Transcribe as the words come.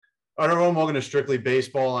All right, everyone, welcome to Strictly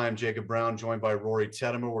Baseball. I'm Jacob Brown, joined by Rory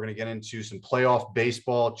Tedema. We're going to get into some playoff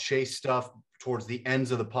baseball, chase stuff towards the ends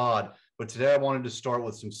of the pod. But today I wanted to start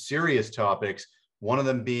with some serious topics, one of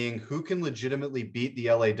them being who can legitimately beat the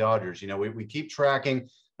LA Dodgers. You know, we keep tracking,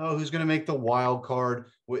 who's going to make the wild card.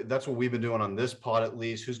 That's what we've been doing on this pod at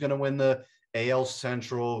least. Who's going to win the AL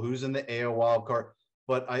Central? Who's in the AL wild card?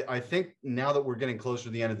 But I think now that we're getting closer to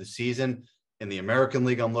the end of the season, in the American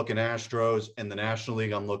League, I'm looking Astros. In the National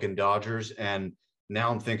League, I'm looking Dodgers. And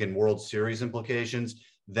now I'm thinking World Series implications.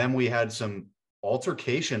 Then we had some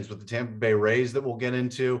altercations with the Tampa Bay Rays that we'll get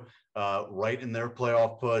into right in their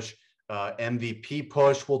playoff push. MVP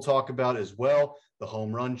push we'll talk about as well, the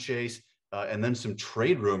home run chase, and then some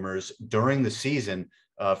trade rumors during the season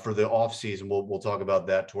for the offseason. We'll talk about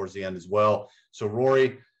that towards the end as well. So,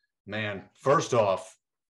 Rory, man, first off,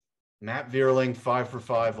 Matt Vierling, 5 for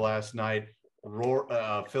 5 last night.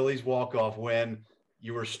 Phillies walk-off win.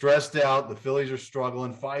 You were stressed out. The Phillies are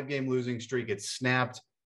struggling. 5-game losing streak. It's snapped.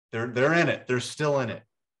 They're in it. They're still in it.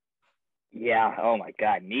 Yeah. Oh my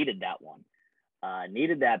God. Needed that one.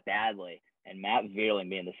 Needed that badly. And Matt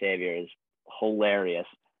Vierling being the savior is hilarious.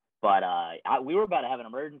 But we were about to have an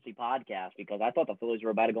emergency podcast because I thought the Phillies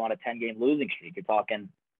were about to go on a 10-game losing streak. You're talking,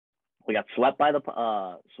 we got swept by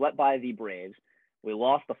the Braves. We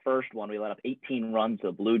lost the first one. We let up 18 runs to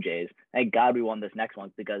the Blue Jays. Thank God we won this next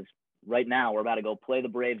one because right now we're about to go play the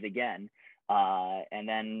Braves again. And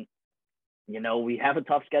then, we have a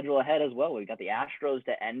tough schedule ahead as well. We got the Astros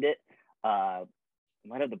to end it.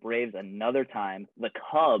 Might have the Braves another time. The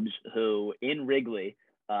Cubs, who in Wrigley,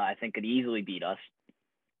 I think could easily beat us.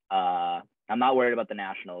 I'm not worried about the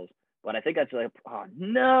Nationals, but I think that's like, oh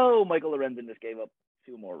no, Michael Lorenzen just gave up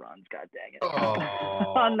 2 more runs. God dang it.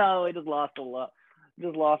 Oh no, he just lost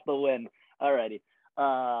the win. Alrighty.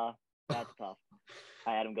 That's tough.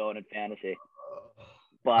 I had him going in fantasy.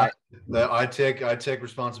 But I take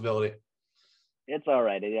responsibility. It's all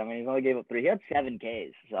right. I mean, he only gave up 3. He had 7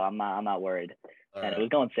 Ks, so I'm not worried. All and right. It was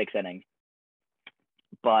going 6 innings.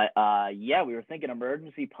 But yeah, we were thinking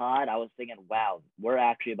emergency pod. I was thinking, wow, we're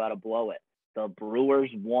actually about to blow it. The Brewers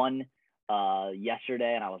won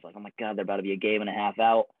yesterday, and I was like, oh my God, they're about to be a game and a half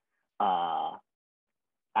out.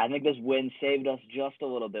 I think this win saved us just a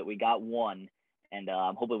little bit. We got 1, and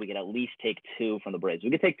I'm hoping we can at least take 2 from the Braves. We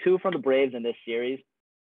could take 2 from the Braves in this series.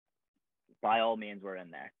 By all means, we're in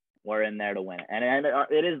there. We're in there to win. And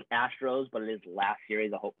it is Astros, but it is last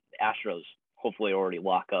series. I hope Astros hopefully already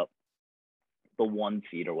lock up the 1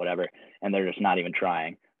 seed or whatever, and they're just not even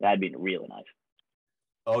trying. That'd be really nice.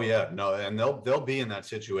 Oh yeah, no, and they'll be in that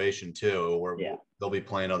situation too, where they'll be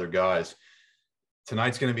playing other guys.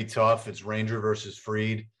 Tonight's going to be tough. It's Ranger versus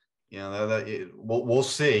Fried. We'll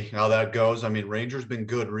see how that goes. I mean, Ranger's been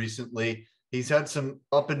good recently. He's had some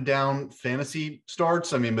up and down fantasy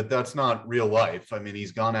starts. I mean, but that's not real life. I mean,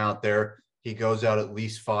 he's gone out there. He goes out at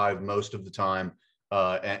least 5 most of the time,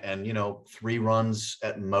 and 3 runs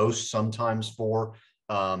at most, sometimes 4.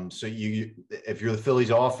 So if you're the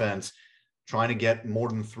Phillies offense, trying to get more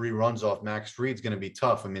than 3 runs off Max Fried's going to be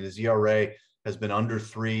tough. I mean, his ERA has been under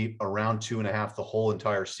 3, around 2.5 the whole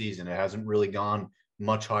entire season. It hasn't really gone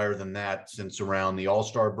much higher than that since around the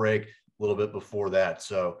All-Star break, a little bit before that.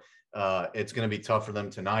 So it's going to be tough for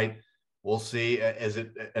them tonight. We'll see.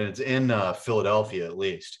 It's in Philadelphia at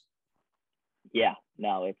least. Yeah,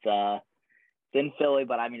 no, it's in Philly,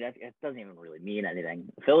 but I mean, it doesn't even really mean anything.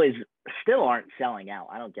 The Phillies still aren't selling out.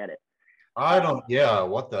 I don't get it. Yeah,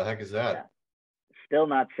 what the heck is that? Yeah. Still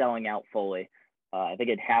not selling out fully. I think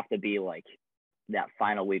it'd have to be like that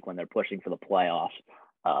final week when they're pushing for the playoffs.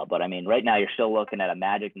 But I mean, right now you're still looking at a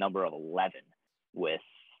magic number of 11 with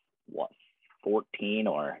 14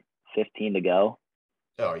 or 15 to go.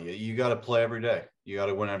 Oh, you got to play every day. You got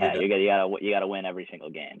to win every day. You got to win every single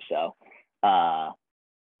game. So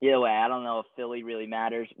either way, I don't know if Philly really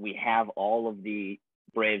matters. We have all of the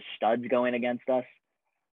Braves studs going against us.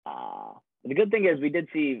 The good thing is we did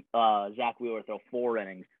see Zach Wheeler throw 4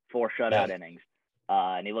 innings, 4 shutout innings.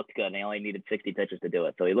 And he looked good, and he only needed 60 pitches to do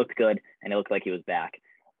it. So he looked good, and it looked like he was back.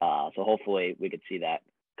 So hopefully we could see that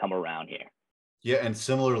come around here. Yeah, and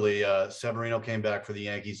similarly, Severino came back for the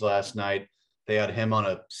Yankees last night. They had him on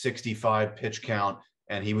a 65 pitch count,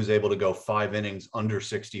 and he was able to go 5 innings under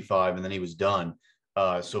 65, and then he was done.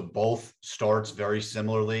 So both starts very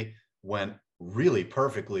similarly went really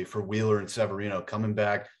perfectly for Wheeler and Severino coming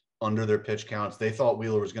back under their pitch counts. They thought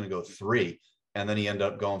Wheeler was going to go 3. And then he ended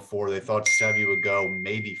up going 4. They thought Sevy would go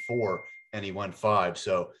maybe 4, and he went 5.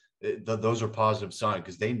 So those are positive signs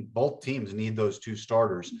because both teams need those 2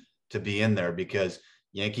 starters to be in there because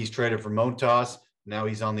Yankees traded for Montas. Now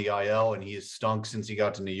he's on the IL, and he has stunk since he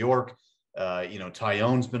got to New York.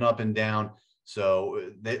 Tyone's been up and down.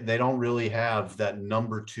 So they don't really have that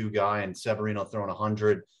number 2 guy, and Severino throwing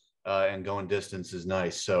 100 and going distance is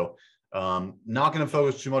nice. So not going to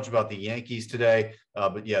focus too much about the Yankees today.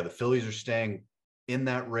 But yeah, the Phillies are staying in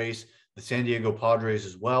that race. The San Diego Padres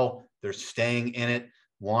as well. They're staying in it.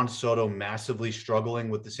 Juan Soto massively struggling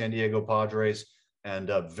with the San Diego Padres,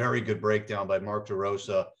 and a very good breakdown by Mark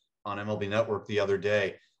DeRosa on MLB Network the other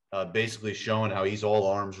day, basically showing how he's all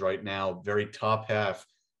arms right now, very top half.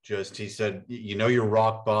 Just he said, you're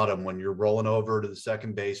rock bottom when you're rolling over to the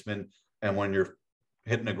second baseman and when you're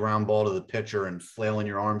hitting a ground ball to the pitcher and flailing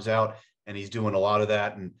your arms out. And he's doing a lot of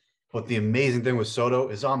that. But the amazing thing with Soto,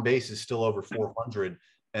 his on base is still over 400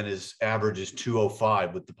 and his average is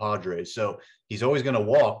 205 with the Padres. So he's always going to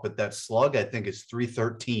walk, but that slug, I think, is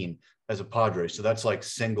 313 as a Padre. So that's like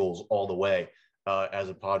singles all the way as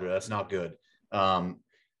a Padre. That's not good.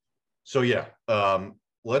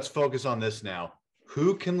 Let's focus on this now.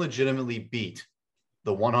 Who can legitimately beat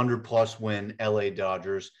the 100 plus win LA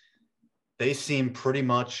Dodgers? They seem pretty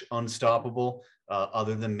much unstoppable,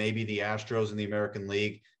 other than maybe the Astros in the American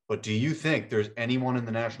League. But do you think there's anyone in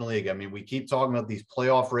the National League? I mean, we keep talking about these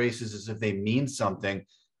playoff races as if they mean something.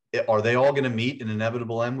 Are they all going to meet an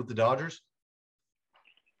inevitable end with the Dodgers?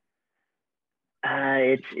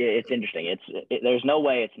 It's interesting. There's no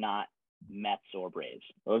way it's not Mets or Braves.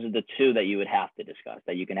 Those are the two that you would have to discuss,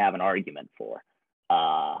 that you can have an argument for.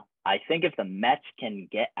 I think if the Mets can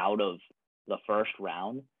get out of the first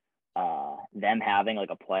round, them having like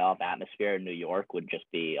a playoff atmosphere in New York would just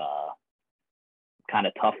be kind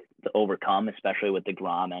of tough to overcome, especially with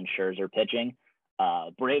DeGrom and Scherzer pitching.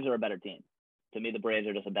 Braves are a better team. To me, the Braves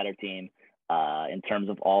are just a better team in terms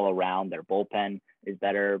of all around. Their bullpen is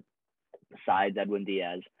better besides Edwin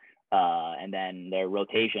Diaz. And then their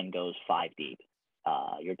rotation goes 5 deep.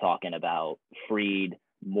 You're talking about Fried,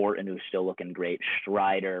 Morton, who's still looking great,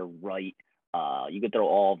 Strider, Wright. You could throw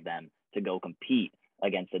all of them to go compete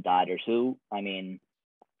against the Dodgers, who, I mean,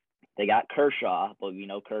 they got Kershaw, but we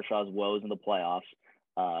know Kershaw's woes in the playoffs.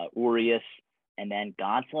 Urias, and then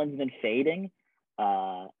Gonsolin's been fading.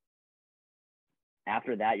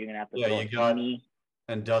 After that, you're gonna have to throw you got Heaney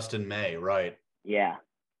and Dustin May, right? Yeah,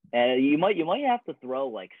 you might have to throw,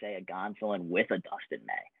 like, say, a Gonsolin with a Dustin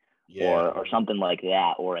May, or something like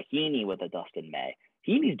that, or a Heaney with a Dustin May.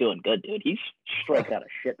 Heaney's doing good, dude. He's striked out a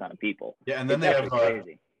shit ton of people. Yeah, and then they have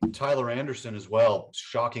Tyler Anderson as well.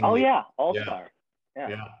 Shockingly. Oh yeah, all-star.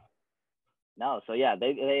 Yeah. No, so yeah,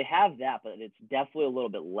 they have that, but it's definitely a little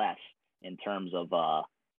bit less in terms of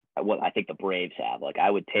what I think the Braves have. Like, I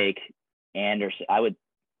would take Anderson. I would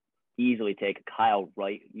easily take Kyle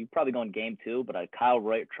Wright. You probably go in game 2, but Kyle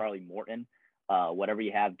Wright, Charlie Morton, whatever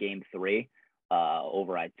you have game 3,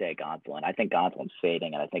 over, I'd say, Gonsolin. I think Gonsolin's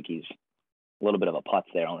fading, and I think he's a little bit of a putz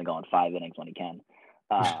there, only going 5 innings when he can.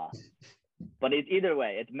 But it's either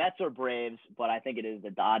way, it's Mets or Braves, but I think it is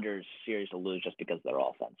the Dodgers series to lose just because of their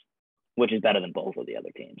offense, which is better than both of the other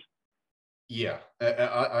teams. Yeah,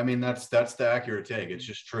 I mean, that's the accurate take. It's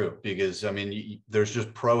just true because, I mean, there's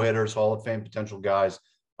just pro hitters, Hall of Fame potential guys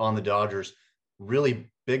on the Dodgers.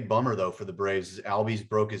 Really big bummer, though, for the Braves is Albies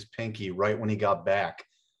broke his pinky right when he got back,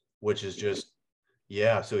 which is just,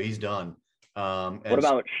 so he's done. What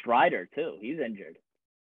about Strider, too? He's injured.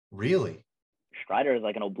 Really? Strider is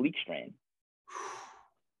like an oblique strain.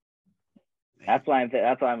 That's why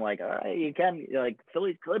I'm like, all right, you can, like,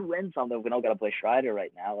 Phillies could win something. We don't got to play Strider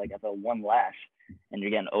right now. Like, that's a one lash, and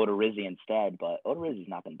you're getting Odorizzi instead. But Odorizzi's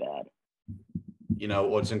not been bad. You know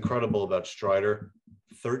what's incredible about Strider?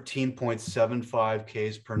 13.75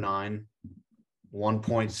 Ks per 9,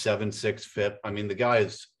 1.76 FIP. I mean, the guy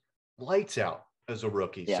is lights out as a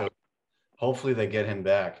rookie. Yeah. So hopefully they get him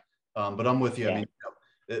back. But I'm with you. Yeah. I mean,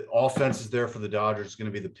 the offense is there for the Dodgers. It's going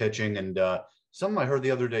to be the pitching, and something I heard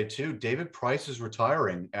the other day too, David Price is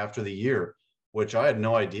retiring after the year, which I had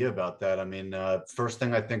no idea about that. I mean, first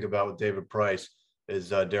thing I think about with David Price is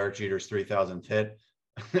Derek Jeter's 3,000th hit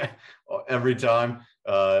every time.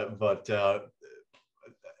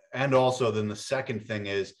 And also then the second thing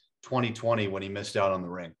is 2020 when he missed out on the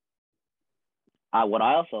ring. What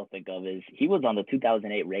I also think of is he was on the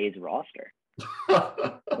 2008 Rays roster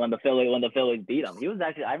when the Phillies beat him. He was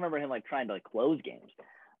actually, I remember him like trying to like close games.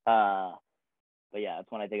 But yeah,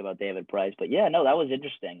 that's when I think about David Price. But yeah, no, that was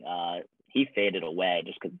interesting. He faded away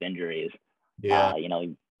just because of injuries. Yeah. He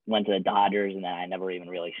went to the Dodgers, and then I never even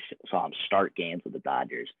really saw him start games with the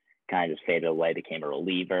Dodgers. Kind of just faded away, became a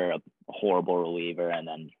reliever, a horrible reliever, and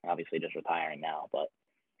then obviously just retiring now. But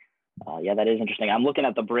yeah, that is interesting. I'm looking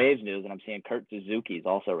at the Braves news, and I'm seeing Kurt Suzuki is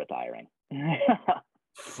also retiring.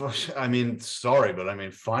 I mean, sorry, but I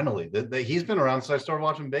mean, finally, he's been around since I started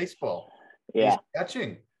watching baseball. Yeah. He's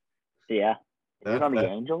catching. Yeah. He was on the That,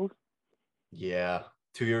 Angels. yeah,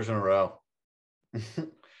 2 years in a row.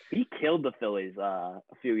 He killed the Phillies a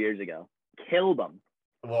few years ago. Killed them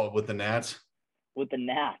Well, with the Nats. with the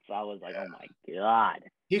Nats. I was like, oh my God.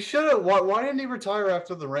 He should have. Why didn't he retire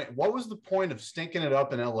after the rain? What was the point of stinking it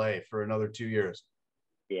up in LA for another 2 years?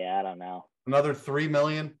 Yeah, I don't know. Another 3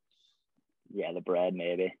 million? Yeah, the bread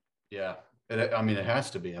maybe. Yeah. I mean, it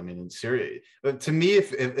has to be. I mean, in serious. But to me,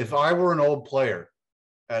 if I were an old player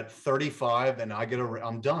at 35 and I get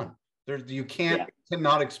I'm done. You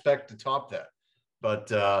cannot expect to top that.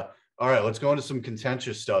 But all right, let's go into some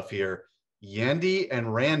contentious stuff here. Yandy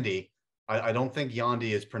and Randy. I don't think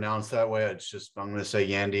Yandy is pronounced that way. I'm going to say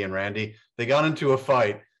Yandy and Randy. They got into a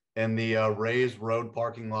fight in the Rays road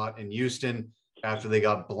parking lot in Houston after they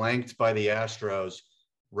got blanked by the Astros.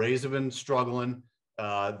 Rays have been struggling.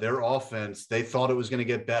 Their offense, they thought it was going to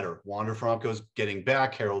get better. Wander Franco's getting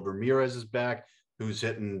back. Harold Ramirez is back, who's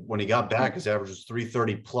hitting, when he got back, his average was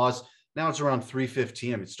 330 plus. Now it's around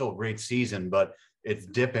 315. I mean, it's still a great season, but it's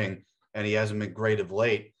dipping, and he hasn't been great of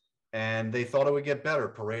late. And they thought it would get better.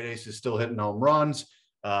 Paredes is still hitting home runs.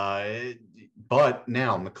 But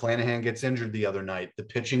now McClanahan gets injured the other night. The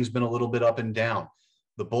pitching's been a little bit up and down.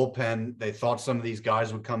 The bullpen, they thought some of these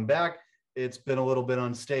guys would come back. It's been a little bit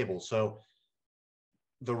unstable. So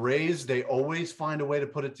the Rays, they always find a way to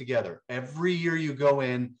put it together. Every year you go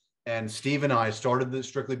in, and Steve and I started the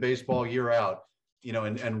Strictly Baseball year out,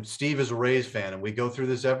 and Steve is a Rays fan, and we go through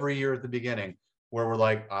this every year at the beginning where we're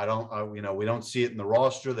like, we don't see it in the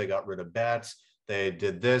roster. They got rid of bats. They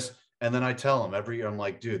did this. And then I tell them every year, I'm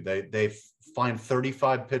like, dude, they find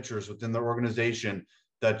 35 pitchers within their organization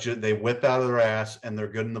that they whip out of their ass and they're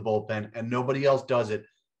good in the bullpen, and nobody else does it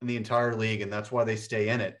in the entire league. And that's why they stay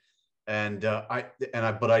in it.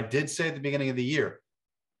 But I did say at the beginning of the year,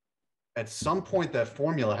 at some point that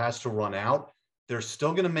formula has to run out. They're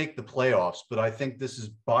still going to make the playoffs, but I think this is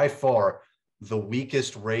by far the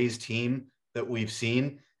weakest Rays team that we've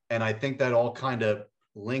seen. And I think that all kind of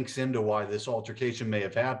links into why this altercation may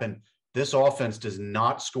have happened. This offense does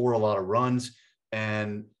not score a lot of runs.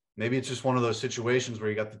 And maybe it's just one of those situations where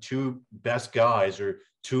you got the two best guys or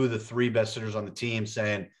two of the three best hitters on the team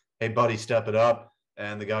saying, hey, buddy, step it up.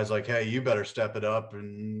 And the guy's like, hey, you better step it up.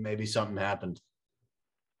 And maybe something happened.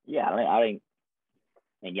 Yeah, I mean,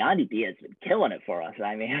 and Yandy Diaz has been killing it for us.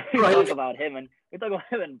 I mean, we talk about him in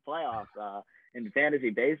playoffs in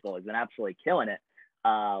fantasy baseball. He's been absolutely killing it.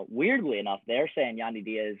 Weirdly enough, they're saying Yandy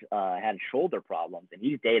Diaz had shoulder problems, and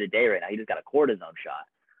he's day-to-day right now. He just got a cortisone shot.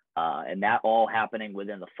 And that all happening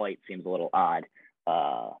within the fight seems a little odd.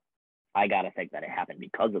 I got to think that it happened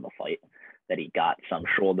because of the fight, that he got some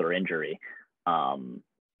shoulder injury. And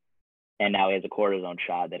now he has a cortisone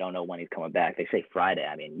shot. They don't know when he's coming back. They say Friday.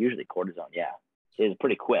 I mean, usually cortisone, yeah, is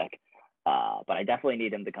pretty quick. But I definitely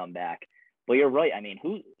need him to come back. But you're right. I mean,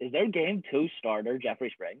 who is their game 2 starter,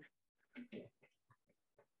 Jeffrey Springs?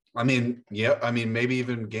 I mean, yeah. I mean, maybe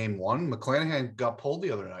even game 1. McClanahan got pulled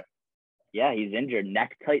the other night. Yeah, he's injured,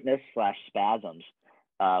 neck tightness / spasms,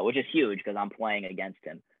 which is huge because I'm playing against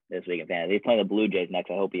him this week in fantasy. He's playing the Blue Jays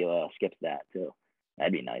next. I hope he skips that too.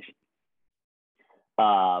 That'd be nice.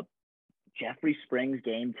 Jeffrey Springs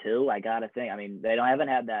game 2. I gotta think. I mean, they haven't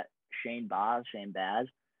had that Shane Baz.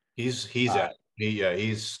 He's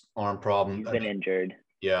arm problem. He's been injured.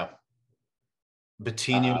 Yeah.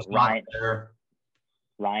 Bettino's Ryan there.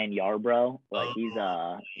 Ryan Yarbrough,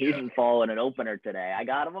 he's been following an opener today. I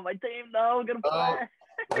got him on my team though. Gonna play.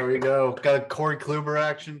 There we go. Got Corey Kluber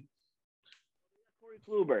action. Corey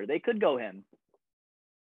Kluber. They could go him.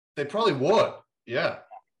 They probably would. Yeah.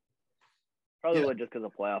 Probably would just because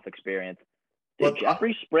of playoff experience. Dude,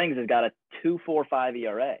 Jeffrey Springs has got a 2.45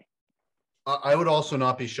 ERA. I would also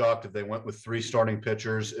not be shocked if they went with 3 starting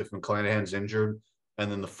pitchers if McClanahan's injured,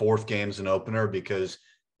 and then the 4th game's an opener, because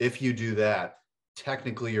if you do that,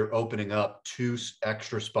 technically you're opening up 2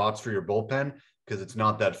 extra spots for your bullpen because it's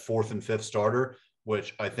not that 4th and 5th starter,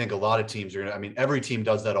 which I think a lot of teams are going to – I mean, every team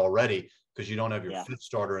does that already because you don't have your 5th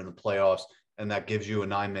starter in the playoffs, and that gives you a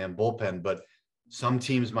 9-man bullpen. But some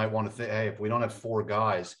teams might want to think, hey, if we don't have 4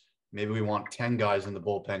 guys, maybe we want 10 guys in the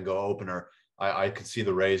bullpen go opener. I could see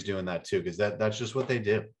the Rays doing that too, because that's just what they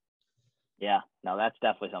do. Yeah, no, that's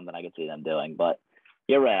definitely something I could see them doing. But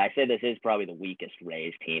you're right. I say this is probably the weakest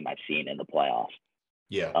Rays team I've seen in the playoffs.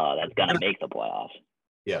 Yeah. That's going to make the playoffs.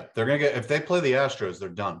 Yeah, they're going to get – if they play the Astros, they're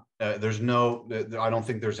done. I don't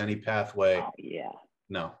think there's any pathway. Oh, yeah.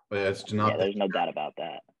 No, it's not. Yeah, there's no doubt about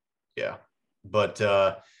that. Yeah. But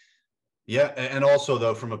yeah, and also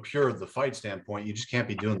though, from the fight standpoint, you just can't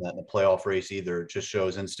be doing that in the playoff race either. It just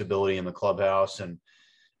shows instability in the clubhouse. And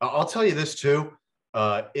I'll tell you this too: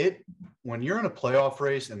 When you're in a playoff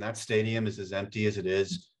race and that stadium is as empty as it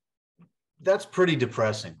is, that's pretty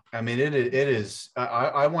depressing. I mean, it is.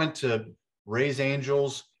 I went to Rays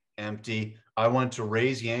Angels, empty. I went to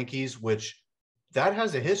Rays Yankees, which that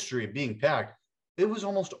has a history of being packed. It was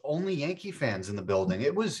almost only Yankee fans in the building.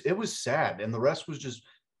 It was sad, and the rest was just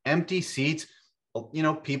empty seats.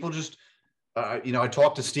 People just I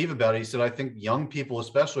talked to Steve about it. He said, I think young people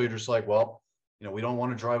especially are just like, well, we don't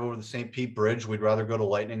want to drive over the St. Pete Bridge. We'd rather go to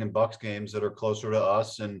Lightning and Bucks games that are closer to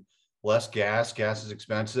us and less gas. Gas is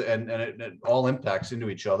expensive, and it all impacts into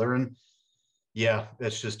each other. And yeah,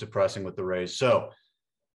 it's just depressing with the Rays. So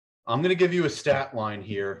I'm going to give you a stat line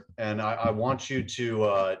here, and I want you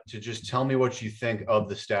to just tell me what you think of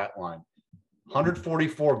the stat line.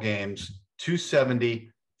 144 games, 270,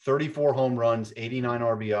 34 home runs, 89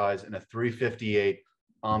 RBIs, and a 358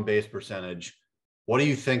 on base percentage. What do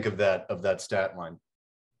you think of that stat line?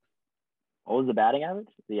 What was the batting average?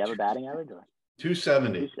 Do you have a batting average?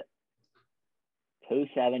 270.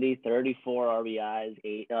 270, 34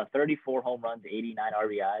 RBIs, 34 home runs, 89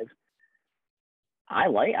 RBIs.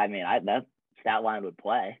 That stat line would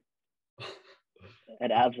play.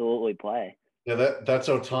 It'd absolutely play. Yeah, that's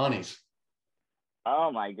Ohtani's.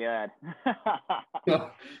 Oh my God.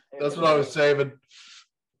 That's what I was saving.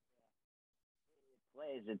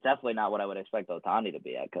 It's definitely not what I would expect Ohtani to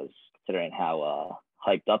be at, because considering how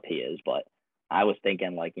hyped up he is. But I was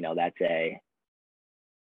thinking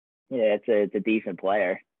it's a decent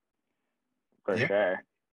player for sure.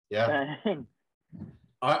 Yeah.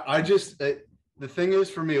 I just the thing is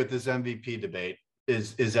for me with this MVP debate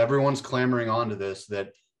is everyone's clamoring onto this,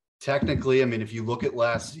 that technically, I mean, if you look at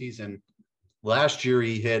last season, last year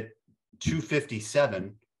he hit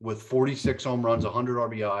 257 with 46 home runs, 100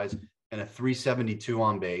 RBIs, and a 372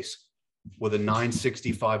 on base with a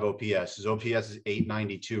 965 OPS. His OPS is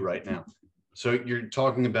 892 right now. So you're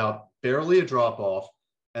talking about barely a drop off,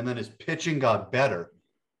 and then his pitching got better.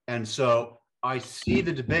 And so I see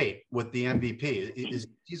the debate with the MVP.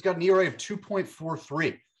 He's got an ERA of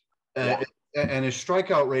 2.43, and his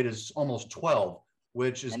strikeout rate is almost 12,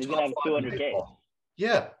 which is and he's gonna have 200K.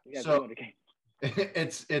 Yeah, so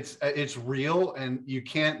it's real, and you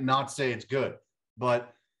can't not say it's good.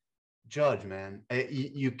 But Judge, man,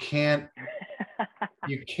 you can't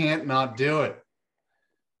not do it.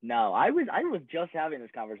 No, I was just having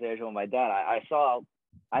this conversation with my dad.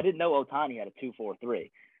 I didn't know Ohtani had a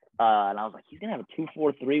 2.43. And I was like, he's gonna have a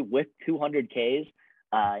 2.43 with 200 Ks,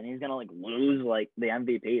 and he's gonna lose the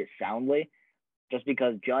MVP soundly, just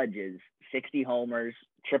because Judge is 60 homers,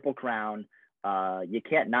 triple crown. You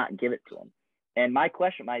can't not give it to him. And my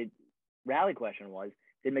rally question was,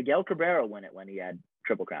 did Miguel Cabrera win it when he had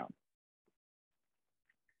triple crown?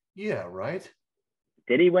 Yeah, right.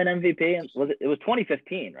 Did he win MVP? And it was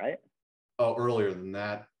 2015, right? Oh, earlier than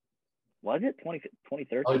that. Was it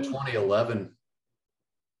 2013? Oh, 2011.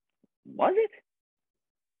 Was it?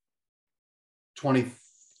 Let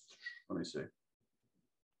me see.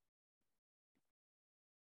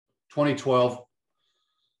 2012.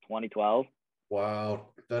 2012. Wow,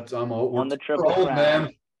 won the triple crown. Man.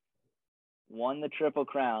 Won the triple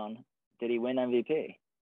crown. Did he win MVP?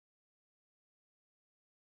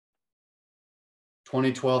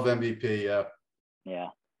 2012 MVP, yeah. Yeah.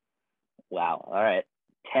 Wow. All right.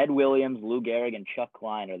 Ted Williams, Lou Gehrig, and Chuck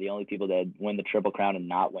Klein are the only people that win the Triple Crown and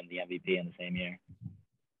not win the MVP in the same year.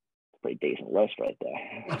 It's a pretty decent list right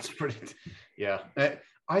there. That's pretty, yeah.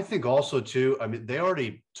 I think also, too, I mean, they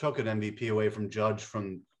already took an MVP away from Judge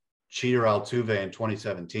from Cheater Altuve in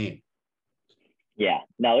 2017. Yeah.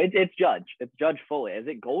 No, it's Judge. It's Judge fully. Is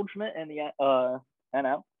it Goldschmidt in the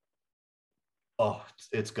NL? Oh,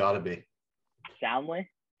 it's got to be. Soundly?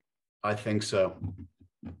 I think so.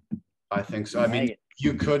 I mean,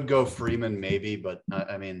 you could go Freeman maybe, but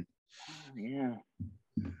I mean, yeah.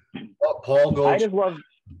 Paul Gold.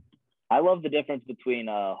 I love the difference between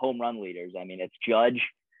home run leaders. I mean, it's Judge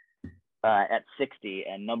at 60,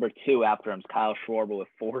 and number 2 after him is Kyle Schwarber with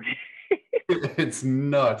 40. It's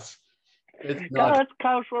nuts. That's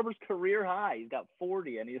Kyle Schwarber's career high. He's got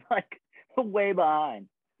 40, and he's way behind.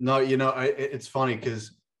 No, it's funny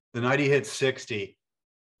because the night he hit 60,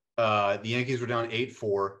 the Yankees were down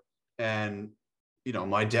 8-4. And,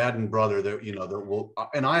 my dad and brother,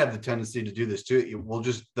 and I have the tendency to do this too.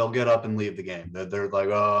 They'll get up and leave the game. They're like,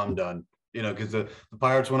 oh, I'm done. Because the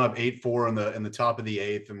Pirates went up 8-4 in the top of the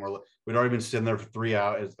 8th, and we'd already been sitting there for 3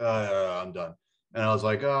 hours. I'm done. And I was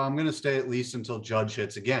like, oh, I'm going to stay at least until Judge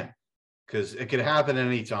hits again, because it could happen at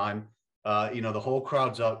any time. The whole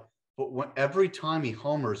crowd's up. But every time he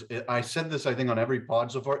homers, I said this, I think, on every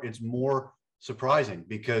pod so far, it's more surprising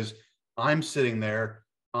because I'm sitting there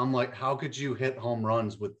I'm like, how could you hit home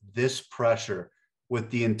runs with this pressure, with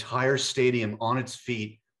the entire stadium on its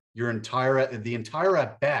feet, the entire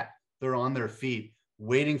at bat, they're on their feet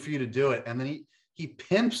waiting for you to do it. And then he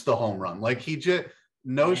pimps the home run. Like he just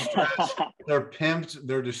no stress. They're pimped,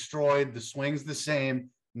 they're destroyed. The swing's the same,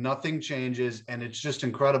 nothing changes, and it's just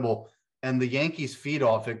incredible. And the Yankees feed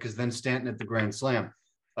off it because then Stanton hit the grand slam.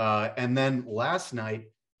 And then last night,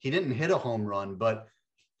 he didn't hit a home run, but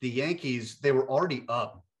the Yankees, they were already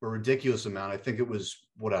up a ridiculous amount. I think it was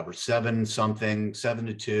whatever,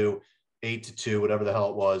 7-2, 8-2, whatever the hell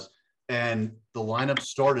it was. And the lineup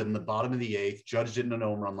started in the bottom of the eighth. Judge didn't hit a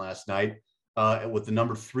home run last night with the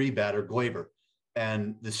number 3 batter, Gleyber.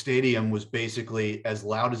 And the stadium was basically as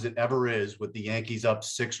loud as it ever is with the Yankees up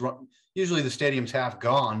 6 runs. Usually the stadium's half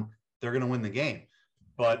gone. They're going to win the game.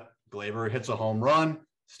 But Gleyber hits a home run.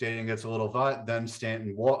 Stadium gets a little vibe. Then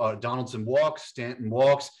Donaldson walks. Stanton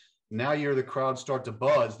walks. Now you're the crowd start to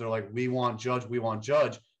buzz. They're like, we want Judge. We want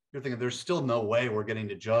Judge. You're thinking there's still no way we're getting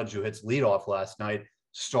to Judge, who hits leadoff last night,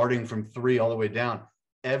 starting from 3 all the way down.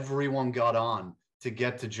 Everyone got on to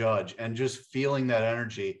get to Judge, and just feeling that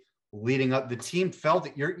energy leading up. The team felt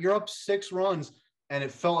it. You're up 6 runs, and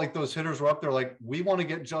it felt like those hitters were up there like, we want to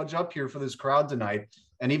get Judge up here for this crowd tonight.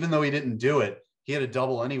 And even though he didn't do it, he had a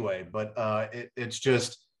double anyway. But it's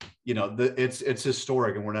just, it's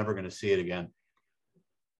historic, and we're never going to see it again.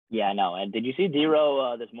 Yeah, I know. And did you see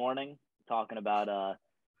Dero this morning talking about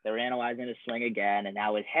they're analyzing his swing again, and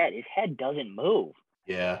now his head doesn't move.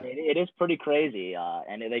 Yeah, it is pretty crazy.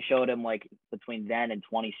 And they showed him like between then and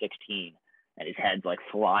 2016, and his head's like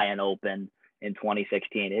flying open in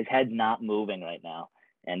 2016. His head's not moving right now,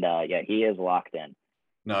 and yeah, he is locked in.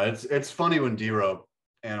 No, it's funny when Dero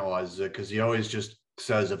analyzes it, because he always just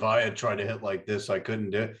says, if I had tried to hit like this, I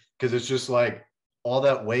couldn't do it, because it's just like all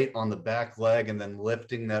that weight on the back leg and then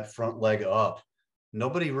lifting that front leg up.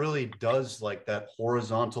 Nobody really does like that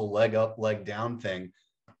horizontal leg up, leg down thing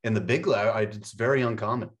in the big league. It's very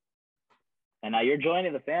uncommon. And now you're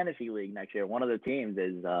joining the fantasy league next year. One of the teams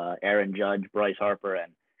is Aaron Judge, Bryce Harper,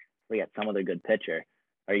 and we got some other good pitcher.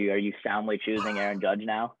 Are you soundly choosing Aaron Judge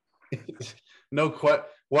now? No question.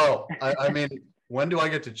 Well, I mean, when do I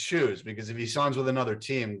get to choose? Because if he signs with another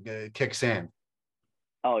team, kick sand.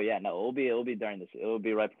 Oh yeah, no, it'll be during this. It will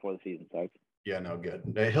be right before the season starts. Yeah, no, good.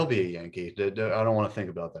 He'll be a Yankee. I don't want to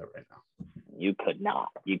think about that right now. You could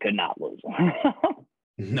not lose.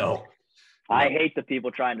 No. I hate the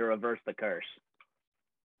people trying to reverse the curse.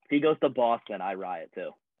 If he goes to Boston, I riot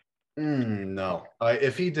too. No.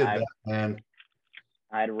 If he did that, man,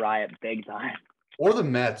 I'd riot big time. Or the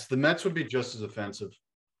Mets. The Mets would be just as offensive.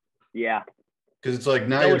 Yeah. Because it's like,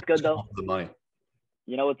 now you're good though. The money.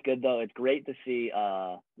 You know what's good though? It's great to see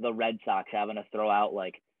the Red Sox having to throw out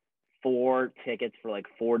like 4 tickets for like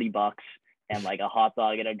 $40 and like a hot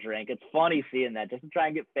dog and a drink. It's funny seeing that, just to try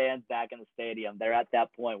and get fans back in the stadium. They're at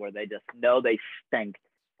that point where they just know they stink,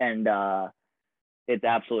 and it's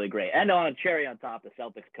absolutely great. And on a cherry on top, the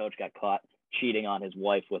Celtics coach got caught cheating on his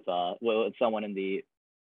wife with someone in the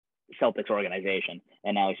Celtics organization,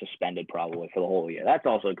 and now he's suspended probably for the whole year. That's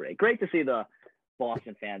also great. Great to see the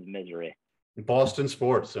Boston fans' misery. Boston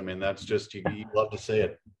sports. I mean, that's just, you love to see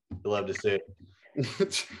it. You love to see it.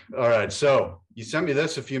 All right. So you sent me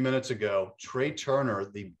this a few minutes ago. Trey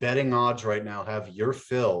Turner, the betting odds right now have your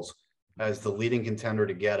Phils as the leading contender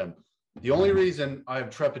to get him. The only reason I have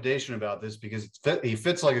trepidation about this, because he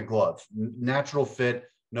fits like a glove, natural fit,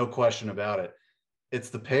 no question about it. It's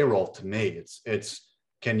the payroll to me. It's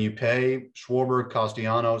can you pay Schwarber,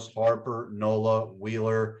 Castellanos, Harper, Nola,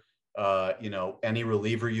 Wheeler, any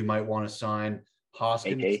reliever you might want to sign,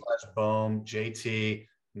 Hoskins/Bohm, JT,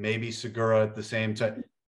 maybe Segura at the same time.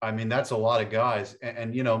 I mean, that's a lot of guys.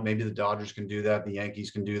 And maybe the Dodgers can do that. The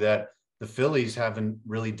Yankees can do that. The Phillies haven't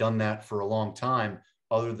really done that for a long time,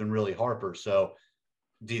 other than really Harper. So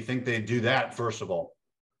do you think they do that, first of all?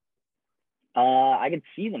 I could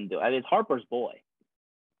see them do it. I mean, it's Harper's boy.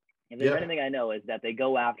 If there's anything I know, is that they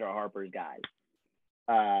go after Harper's guys.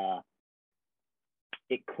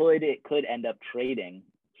 It could end up trading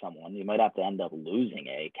someone. You might have to end up losing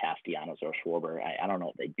a Castellanos or Schwarber. I don't know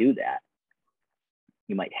if they do that.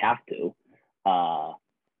 You might have to.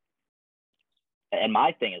 And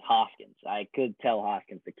my thing is Hoskins. I could tell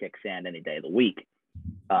Hoskins to kick sand any day of the week.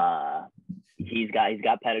 He's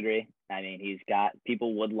got pedigree. I mean,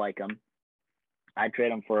 people would like him. I'd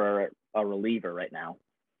trade him for a reliever right now.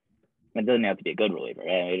 It doesn't have to be a good reliever.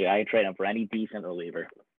 I trade him for any decent reliever.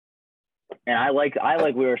 And I like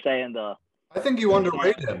we were saying I think you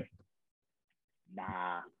underrate him.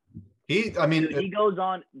 Nah. He goes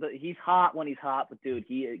on. He's hot when he's hot, but dude,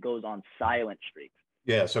 he goes on silent streaks.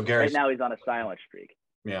 Yeah. So Gary, right now he's on a silent streak.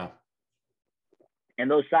 Yeah. And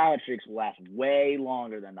those silent streaks will last way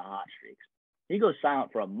longer than the hot streaks. He goes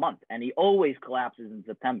silent for a month, and he always collapses in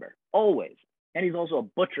September. Always. And he's also a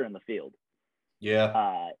butcher in the field.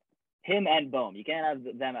 Yeah. Him and Bohm. You can't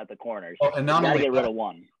have them at the corners. Oh, and you not got to only get rid of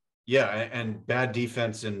one. Yeah, and bad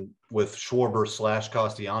defense with Schwarber /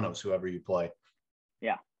 Castellanos, whoever you play.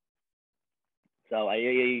 Yeah. So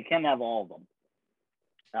you can't have all of them.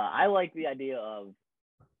 I like the idea of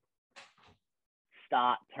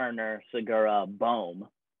Stott, Turner, Segura, Bohm,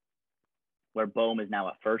 where Bohm is now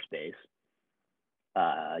at first base.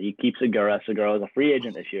 You keep Segura. Segura is a free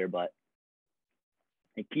agent this year, but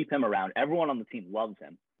you keep him around. Everyone on the team loves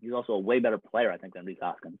him. He's also a way better player, I think, than Rhys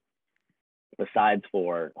Hoskins, besides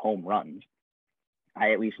for home runs.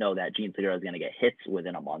 I at least know that Gene Segura is going to get hits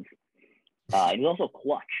within a month. And he's also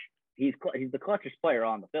clutch. He's the clutchest player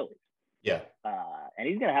on the Phillies. Yeah. And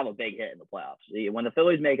he's going to have a big hit in the playoffs. When the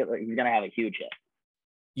Phillies make it, he's going to have a huge hit.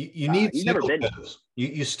 You need single hitters.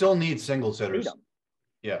 You still need single hitters.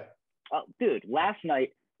 Yeah. Oh, dude, last night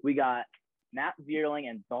we got Matt Vierling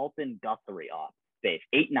and Dalton Guthrie off base,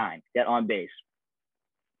 8-9, get on base.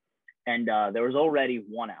 And there was already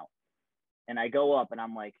one out. And I go up and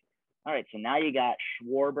I'm like, all right, so now you got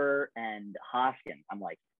Schwarber and Hoskins. I'm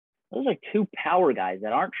like, those are two power guys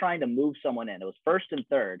that aren't trying to move someone in. It was first and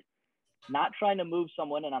third, not trying to move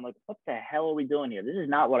someone in. I'm like, what the hell are we doing here? This is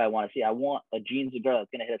not what I want to see. I want a Gene Segura that's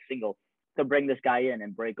going to hit a single to bring this guy in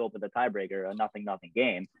and break open the tiebreaker, a 0-0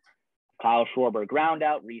 game. Kyle Schwarber ground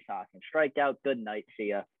out, Rhys Hoskins strikeout. Good night, see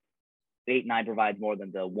ya. 8-9 provides more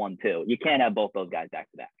than the 1-2. You can't have both those guys back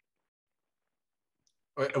to back.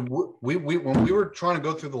 We when we were trying to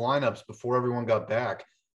go through the lineups before everyone got back,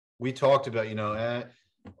 we talked about,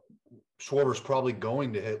 Schwarber's probably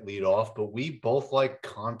going to hit leadoff, but we both like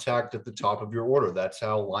contact at the top of your order. That's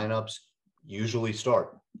how lineups usually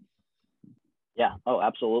start. Yeah. Oh,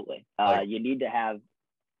 absolutely. You need to have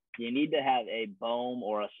a Bohm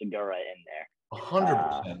or a Segura in there.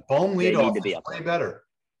 100%. Bohm leadoff is way better.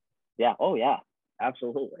 Yeah. Oh, yeah.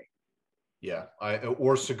 Absolutely. Yeah.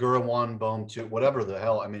 Or Segura 1, Bohm 2, whatever the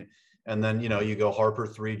hell. I mean, and then, you go Harper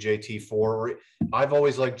 3, JT 4. Or I've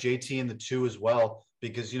always liked JT in the 2 as well,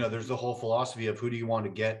 because, there's the whole philosophy of who do you want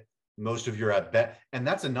to get most of your at bat. And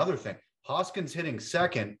that's another thing. Hoskins hitting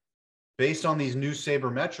second based on these new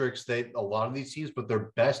sabermetrics. A lot of these teams put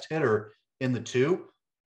their best hitter in the 2.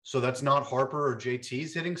 So that's not Harper or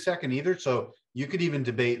JT's hitting second either. So you could even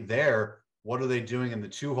debate there. What are they doing in the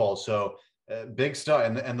 2 hole? So big stuff.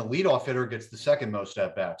 And the leadoff hitter gets the second most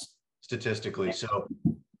at bats statistically. So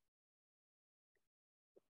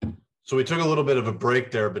we took a little bit of a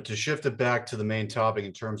break there, but to shift it back to the main topic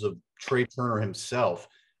in terms of Trey Turner himself,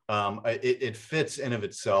 it fits in of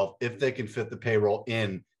itself. If they can fit the payroll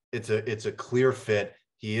in, it's a clear fit.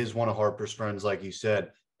 He is one of Harper's friends, like you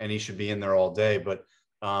said, and he should be in there all day. But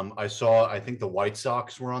I think the White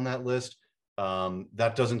Sox were on that list.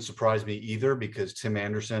 That doesn't surprise me either, because Tim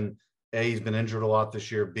Anderson, A, he's been injured a lot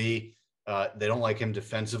this year. B, they don't like him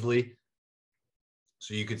defensively.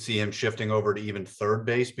 So you could see him shifting over to even third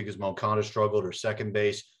base because Moncada struggled, or second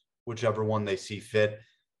base, whichever one they see fit.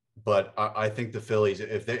 But I think the Phillies,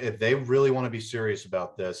 if they really want to be serious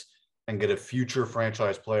about this and get a future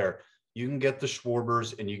franchise player, you can get the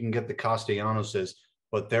Schwarbers and you can get the Castellanoses,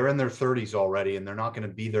 but they're in their 30s already and they're not going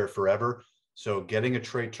to be there forever. So getting a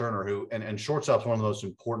Trey Turner and shortstop's one of the most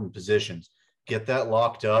important positions. Get that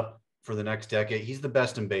locked up for the next decade. He's the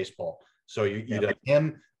best in baseball. So you'd have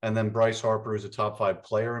him and then Bryce Harper, who's a top 5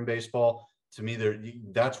 player in baseball. To me,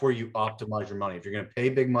 that's where you optimize your money. If you're going to pay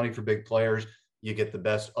big money for big players, you get the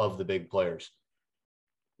best of the big players.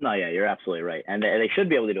 No, yeah, you're absolutely right. And they should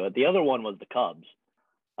be able to do it. The other one was the Cubs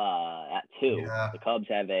at 2. Yeah. The Cubs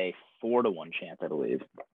have a 4-1 chance, I believe.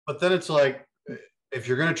 But then it's like, if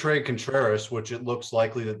you're going to trade Contreras, which it looks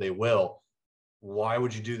likely that they will, why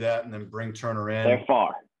would you do that and then bring Turner in? They're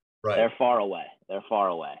far. Right. They're far away.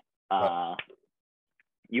 Right.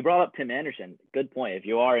 You brought up Tim Anderson. Good point. If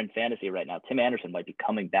you are in fantasy right now, Tim Anderson might be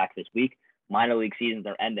coming back this week. Minor league seasons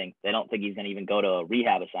are ending. They don't think he's going to even go to a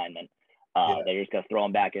rehab assignment. They're just going to throw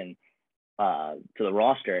him back in to the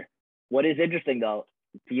roster. What is interesting, though,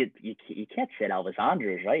 you can't sit Elvis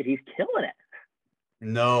Andrus, right? He's killing it.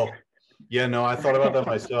 No. Yeah, no, I thought about that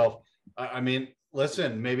myself. I mean,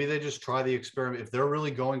 listen, maybe they just try the experiment. If they're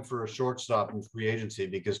really going for a shortstop in free agency,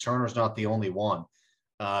 because Turner's not the only one,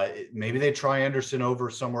 maybe they try Anderson over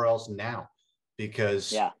somewhere else now,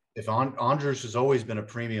 because if Andrus has always been a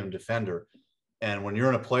premium defender, and when you're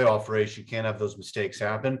in a playoff race, you can't have those mistakes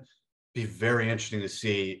happen. Be very interesting to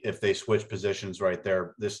see if they switch positions right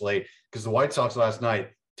there this late, because the White Sox last night,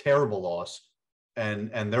 terrible loss.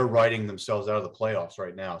 and they're writing themselves out of the playoffs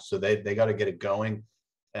right now. So they got to get it going.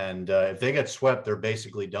 And if they get swept, they're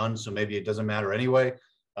basically done. So maybe it doesn't matter anyway,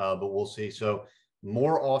 but we'll see. So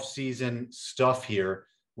more offseason stuff here.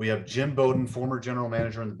 We have Jim Bowden, former general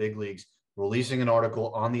manager in the big leagues, releasing an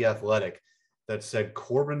article on The Athletic that said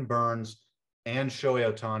Corbin Burnes and Shohei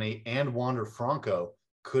Ohtani and Wander Franco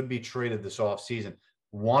could be traded this offseason.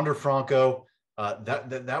 Wander Franco,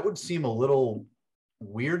 that would seem a little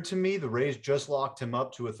weird to me. The Rays just locked him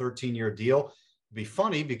up to a 13-year deal. It'd be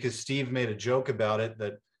funny because Steve made a joke about it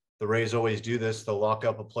that the Rays always do this. They'll lock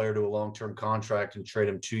up a player to a long-term contract and trade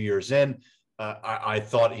him 2 years in. I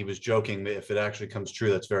thought he was joking. If it actually comes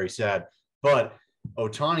true, that's very sad. But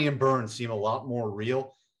Ohtani and Burnes seem a lot more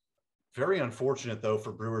real. Very unfortunate, though,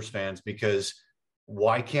 for Brewers fans, because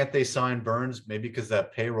why can't they sign Burnes? Maybe because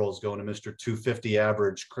that payroll is going to Mr. 250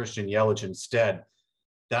 average Christian Yelich instead.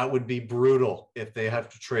 That would be brutal if they have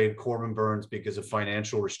to trade Corbin Burnes because of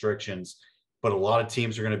financial restrictions. But a lot of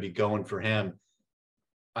teams are going to be going for him.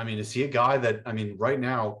 I mean, is he a guy that, I mean, right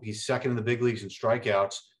now he's second in the big leagues in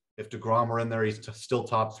strikeouts. If DeGrom were in there, he's still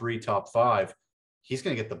top 3, top 5. He's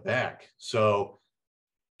going to get the bag. So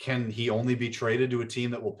can he only be traded to a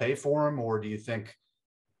team that will pay for him, or do you think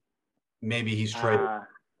maybe he's traded?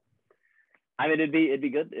 I mean, it'd be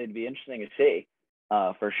good. It'd be interesting to see,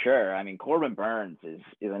 for sure. I mean, Corbin Burnes is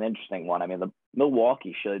an interesting one. I mean, the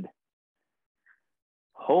Milwaukee should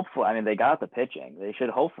hopefully. I mean, they got the pitching. They should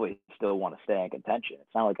hopefully still want to stay in contention.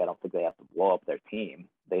 It's not like I don't think they have to blow up their team.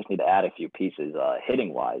 They just need to add a few pieces,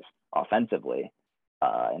 hitting wise, offensively,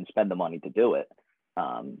 and spend the money to do it.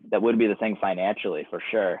 That would be the thing financially for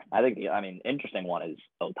sure. I think, I mean, interesting one is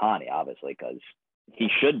Ohtani, obviously, because he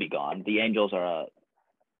should be gone. The Angels are a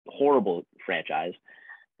horrible franchise.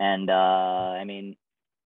 And, I mean,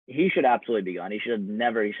 he should absolutely be gone. He should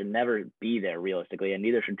never be there realistically, and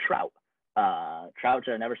neither should Trout. Trout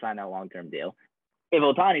should have never signed that long-term deal. If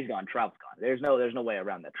Ohtani's gone, Trout's gone. There's no way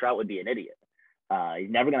around that. Trout would be an idiot. He's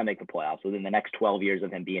never going to make the playoffs within the next 12 years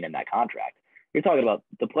of him being in that contract. You're talking about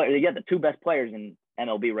the player. You get the two best players in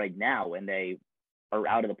MLB right now, and they are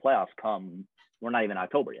out of the playoffs come. We're not even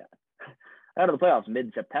October yet. Out of the playoffs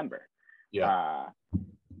mid-September. Yeah.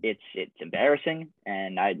 It's embarrassing.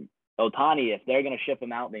 And Ohtani, if they're going to ship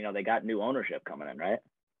him out, they got new ownership coming in, right?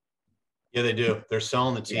 Yeah, they do. They're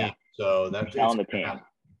selling the team. Yeah. So that's selling the team.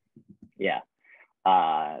 Yeah.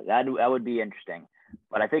 That would be interesting.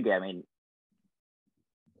 But I think, I mean,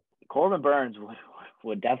 Corbin Burnes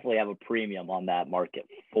would definitely have a premium on that market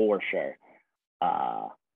for sure. I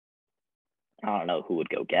don't know who would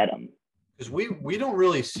go get him. Because we don't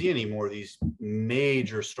really see any more of these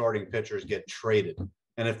major starting pitchers get traded.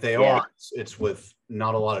 And if they are, it's with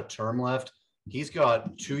not a lot of term left. He's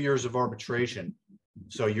got 2 years of arbitration.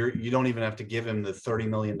 So you don't even have to give him the $30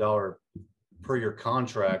 million per year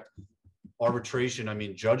contract. Arbitration, I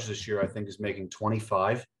mean, Judge this year, I think, is making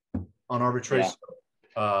 25 on arbitration.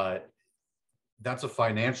 Yeah. That's a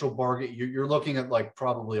financial bargain. You're looking at like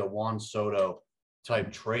probably a Juan Soto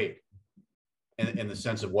type trade in the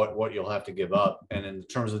sense of what you'll have to give up. And in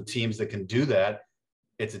terms of the teams that can do that,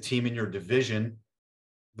 it's a team in your division,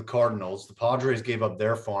 the Cardinals. The Padres gave up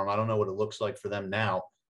their farm. I don't know what it looks like for them now.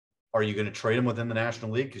 Are you going to trade them within the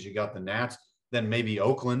National League because you got the Nats? Then maybe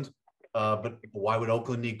Oakland. But why would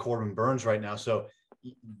Oakland need Corbin Burnes right now? So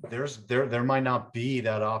there might not be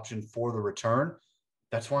that option for the return.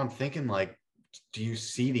 That's why I'm thinking, like, do you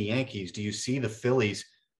see the Yankees? Do you see the Phillies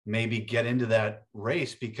maybe get into that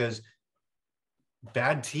race? Because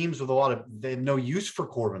bad teams with they have no use for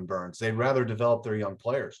Corbin Burnes. They'd rather develop their young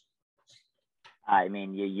players. I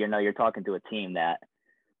mean, you're talking to a team that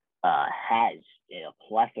has a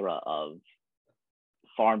plethora of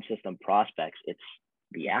farm system prospects. It's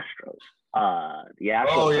the Astros. The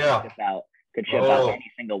Astros could ship out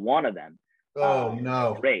any single one of them.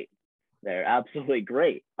 No. Great. They're absolutely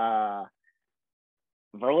great.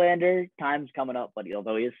 Verlander, time's coming up, but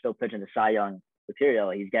although he is still pitching the Cy Young material,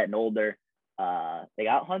 he's getting older. They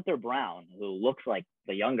got Hunter Brown, who looks like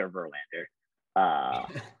the younger Verlander.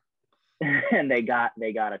 And they got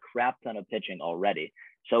a crap ton of pitching already.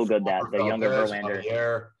 So good that the younger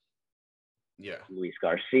Verlander, Luis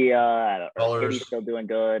Garcia, Urquidy's still doing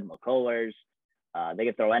good. McCullers, they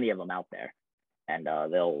could throw any of them out there, and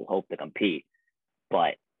they'll hope to compete.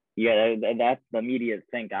 But yeah, that's the immediate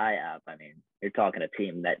think I have. I mean, you're talking a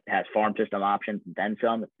team that has farm system options, then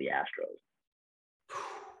some. It's the Astros.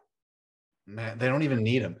 Man, they don't even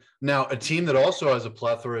need him now. A team that also has a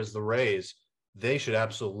plethora is the Rays. They should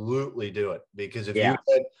absolutely do it, because if you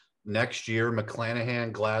get next year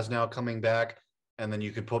McClanahan, Glasnow coming back, and then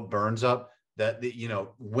you could put Burnes up,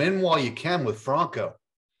 win while you can with Franco.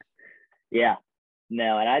 Yeah,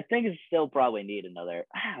 No, and I think it still probably need another.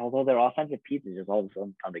 Although their offensive pieces just all of a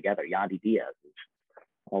sudden come together. Yandy Diaz is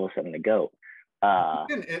all of a sudden the GOAT.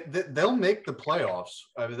 They'll make the playoffs.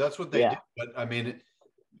 I mean, that's what they do. But I mean,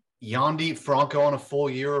 Yandy, Franco on a full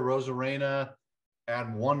year, Rosarena,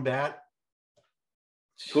 add one bat.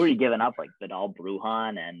 Who are you giving up? Like Vidal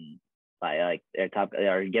Brujan and like their top.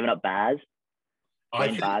 Are you giving up Baz? I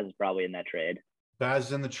think Baz is probably in that trade. Baz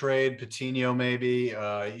is in the trade. Patino maybe.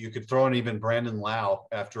 You could throw in even Brandon Lau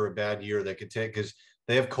after a bad year. They could take because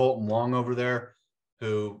they have Colton Wong over there.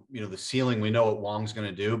 Who, the ceiling, we know what Wong's going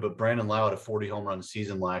to do, but Brandon Lau had a 40 home run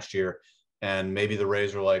season last year. And maybe the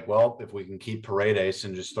Rays are like, well, if we can keep Paredes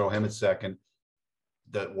and just throw him at second,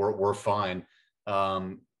 that we're fine.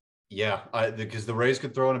 Because the Rays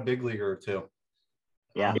could throw in a big leaguer or two.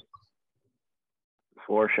 Yeah,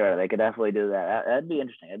 for sure. They could definitely do that. That'd be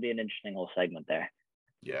interesting. That'd be an interesting whole segment there.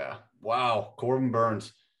 Yeah. Wow. Corbin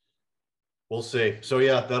Burnes. We'll see. So,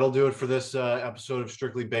 yeah, that'll do it for this episode of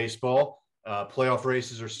Strictly Baseball. Playoff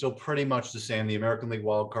races are still pretty much the same. The American League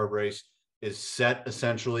wildcard race is set,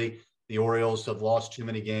 essentially. The Orioles have lost too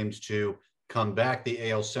many games to come back.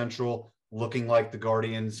 The AL Central looking like the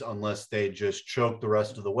Guardians unless they just choke the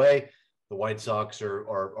rest of the way. The White Sox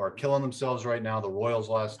are killing themselves right now. The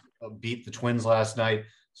Royals beat the Twins last night,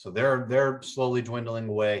 so they're slowly dwindling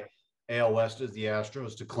away. AL West is the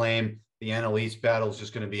Astros to claim. The NL East battle is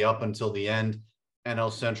just going to be up until the end.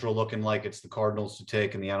 NL Central looking like it's the Cardinals to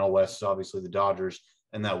take, and the NL West is obviously the Dodgers.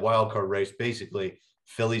 And that wild card race, basically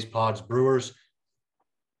Phillies, Pods, Brewers,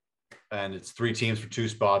 and it's 3 teams for 2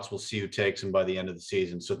 spots. We'll see who takes them by the end of the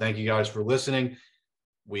season. So thank you guys for listening.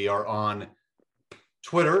 We are on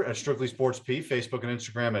Twitter at Strictly Sports P, Facebook and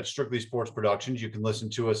Instagram at Strictly Sports Productions. You can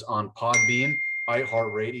listen to us on Podbean,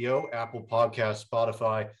 iHeartRadio, Apple Podcasts,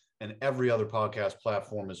 Spotify, and every other podcast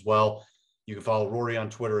platform as well. You can follow Rory on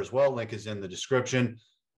Twitter as well. Link is in the description.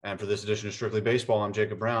 And for this edition of Strictly Baseball, I'm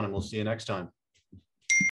Jacob Brown, and we'll see you next time.